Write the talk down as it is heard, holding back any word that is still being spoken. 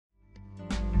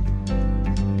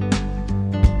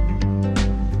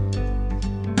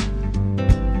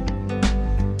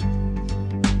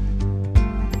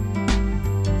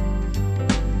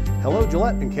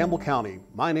Gillette in Campbell County.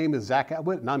 My name is Zach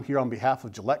Atwood and I'm here on behalf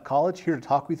of Gillette College, here to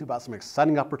talk with you about some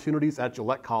exciting opportunities at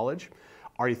Gillette College.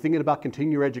 Are you thinking about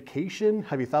continuing your education?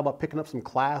 Have you thought about picking up some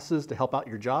classes to help out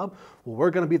your job? Well, we're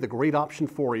going to be the great option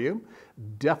for you.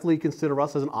 Definitely consider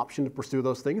us as an option to pursue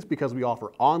those things because we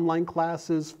offer online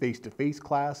classes, face-to-face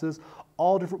classes,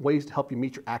 all different ways to help you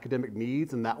meet your academic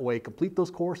needs and that way complete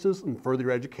those courses and further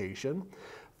your education.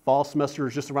 Fall semester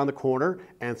is just around the corner,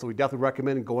 and so we definitely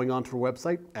recommend going onto our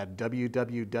website at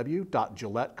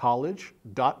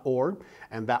www.gillettecollege.org,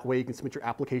 and that way you can submit your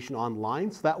application online,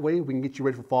 so that way we can get you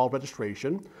ready for fall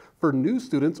registration. For new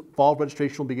students, fall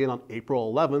registration will begin on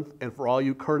April 11th, and for all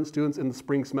you current students in the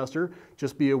spring semester,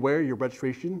 just be aware your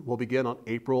registration will begin on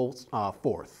April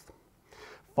 4th.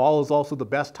 Fall is also the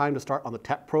best time to start on the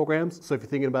tech programs. So if you're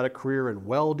thinking about a career in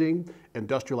welding,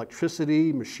 industrial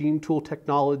electricity, machine tool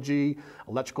technology,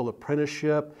 electrical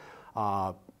apprenticeship,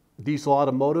 diesel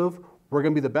automotive, we're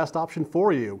going to be the best option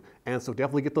for you. And so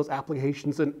definitely get those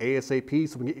applications in ASAP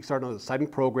so we can get you started on exciting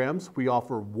programs. We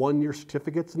offer one-year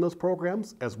certificates in those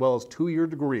programs as well as two-year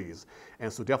degrees. And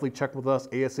so definitely check with us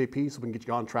ASAP so we can get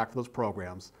you on track for those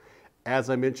programs.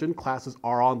 As I mentioned, classes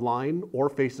are online or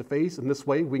face-to-face, and this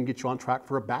way we can get you on track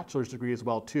for a bachelor's degree as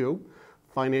well too.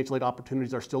 Financial aid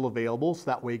opportunities are still available, so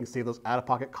that way you can save those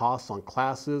out-of-pocket costs on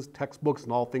classes, textbooks,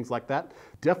 and all things like that.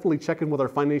 Definitely check in with our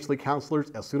financial aid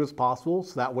counselors as soon as possible,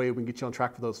 so that way we can get you on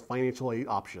track for those financial aid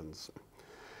options.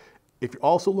 If you're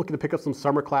also looking to pick up some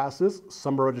summer classes,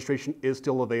 summer registration is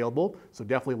still available, so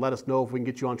definitely let us know if we can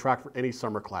get you on track for any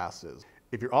summer classes.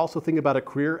 If you're also thinking about a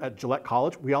career at Gillette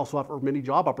College, we also offer many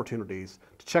job opportunities.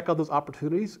 To check out those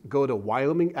opportunities, go to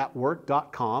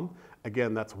wyomingatwork.com.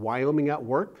 Again, that's Wyoming at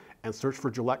Work, and search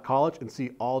for Gillette College and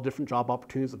see all different job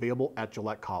opportunities available at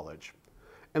Gillette College.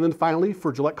 And then finally,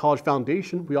 for Gillette College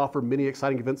Foundation, we offer many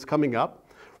exciting events coming up.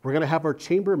 We're going to have our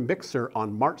chamber mixer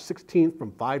on March 16th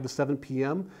from 5 to 7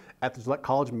 p.m. at the Gillette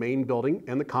College main building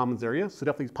in the Commons area, so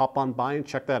definitely pop on by and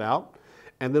check that out.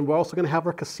 And then we're also going to have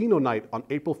our casino night on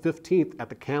April 15th at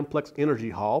the Camplex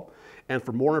Energy Hall. And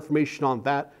for more information on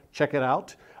that, check it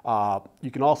out.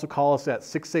 You can also call us at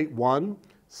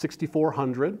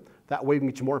 681-6400. That way we can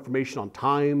get you more information on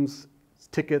times,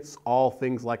 tickets, all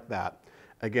things like that.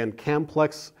 Again,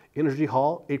 Camplex Energy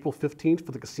Hall, April 15th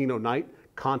for the casino night.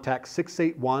 Contact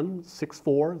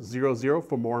 681-6400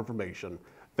 for more information.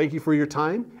 Thank you for your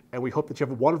time, and we hope that you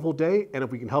have a wonderful day. And if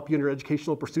we can help you in your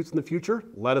educational pursuits in the future,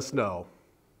 let us know.